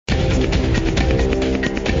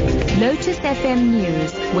Lotus FM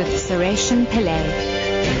News with Sureshan Pillay.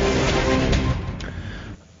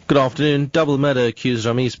 Good afternoon. Double murder accused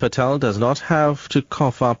Ramesh Patel does not have to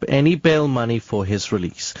cough up any bail money for his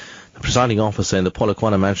release. The presiding officer in the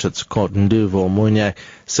Polokwane Magistrates Court, Nduvu Munyai,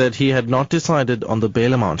 said he had not decided on the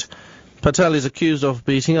bail amount. Patel is accused of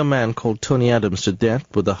beating a man called Tony Adams to death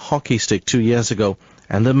with a hockey stick 2 years ago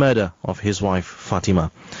and the murder of his wife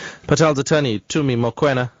Fatima. Patel's attorney, Tumi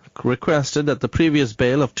Mokoena, requested that the previous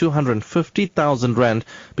bail of 250,000 rand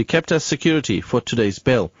be kept as security for today's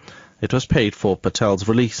bail. It was paid for Patel's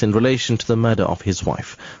release in relation to the murder of his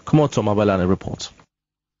wife. Kumoto Mabalane reports.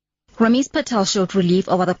 Ramesh Patel showed relief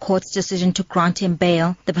over the court's decision to grant him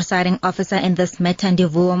bail. The presiding officer in this matter,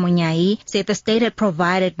 Nduvu Munyai, said the state had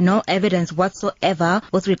provided no evidence whatsoever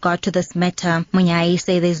with regard to this matter. Munyai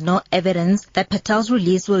said there is no evidence that Patel's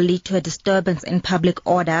release will lead to a disturbance in public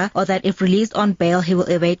order or that if released on bail he will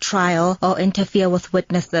evade trial or interfere with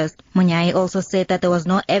witnesses. Munyai also said that there was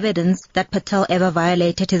no evidence that Patel ever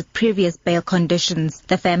violated his previous bail conditions.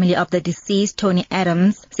 The family of the deceased, Tony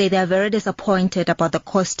Adams, say they are very disappointed about the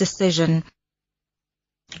court's decision.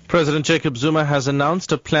 President Jacob Zuma has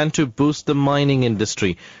announced a plan to boost the mining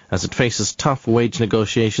industry as it faces tough wage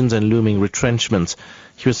negotiations and looming retrenchments.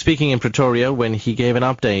 He was speaking in Pretoria when he gave an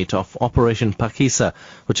update of Operation Phakisa,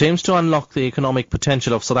 which aims to unlock the economic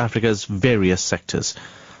potential of South Africa's various sectors.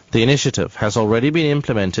 The initiative has already been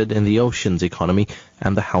implemented in the oceans economy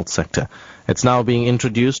and the health sector. It's now being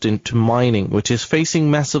introduced into mining, which is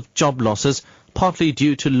facing massive job losses, partly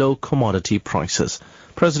due to low commodity prices.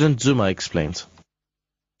 President Zuma explains.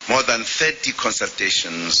 More than 30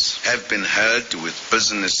 consultations have been held with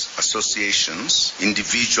business associations,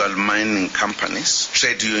 individual mining companies,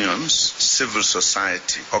 trade unions, civil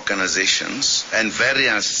society organizations, and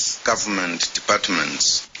various government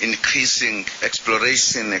departments, increasing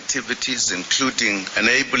exploration activities, including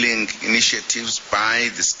enabling initiatives by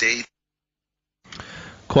the state.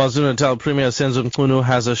 KwaZulu-Natal Premier Senzo Mchunu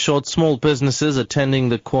has assured small businesses attending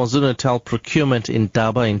the KwaZulu-Natal procurement in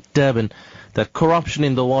Indaba in Durban that corruption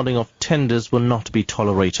in the awarding of tenders will not be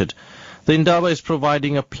tolerated. The Indaba is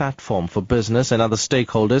providing a platform for business and other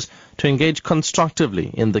stakeholders to engage constructively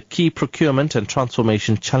in the key procurement and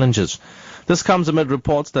transformation challenges. This comes amid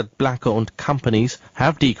reports that black-owned companies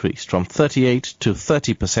have decreased from 38 to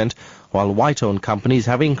 30%, while white-owned companies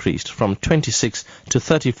have increased from 26 to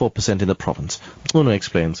 34% in the province. Uno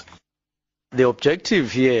explains. The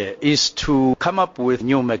objective here is to come up with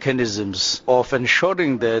new mechanisms of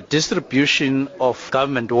ensuring the distribution of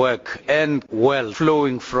government work and wealth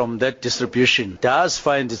flowing from that distribution does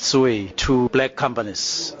find its way to black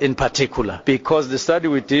companies in particular. Because the study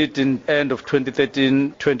we did in end of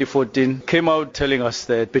 2013-2014 came out telling us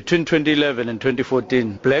that between 2011 and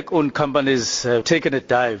 2014, black-owned companies have taken a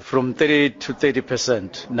dive from 38 to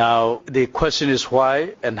 30%. Now, the question is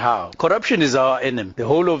why and how. Corruption is our enemy. The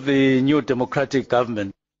whole of the new democratic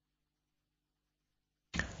government.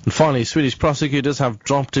 And finally, Swedish prosecutors have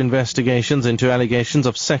dropped investigations into allegations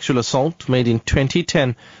of sexual assault made in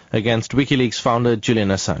 2010 against WikiLeaks founder Julian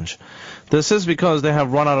Assange. This is because they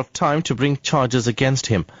have run out of time to bring charges against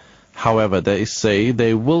him. However, they say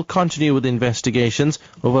they will continue with investigations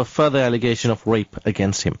over further allegation of rape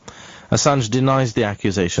against him. Assange denies the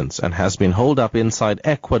accusations and has been holed up inside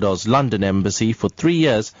Ecuador's London embassy for 3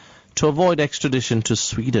 years to avoid extradition to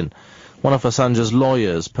Sweden. One of Assange's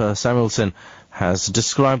lawyers, Per Samuelson, has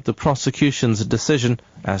described the prosecution's decision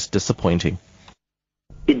as disappointing.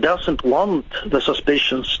 He doesn't want the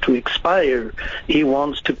suspicions to expire. He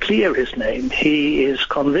wants to clear his name. He is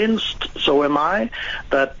convinced, so am I,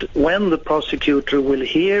 that when the prosecutor will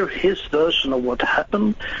hear his version of what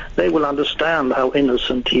happened, they will understand how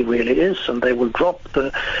innocent he really is, and they will drop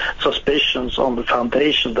the suspicions on the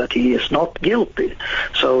foundation that he is not guilty.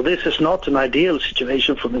 So this is not an ideal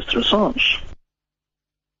situation for Mr. Assange.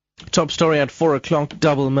 Top story at 4 o'clock.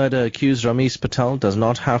 Double murder accused Ramesh Patel does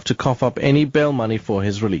not have to cough up any bail money for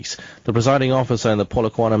his release. The presiding officer in the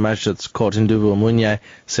Polokwane Magistrates Court, Nduvu Munyai,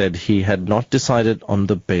 said he had not decided on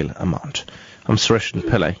the bail amount. I'm Sureshan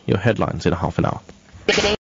Pillay. Your headlines in half an hour.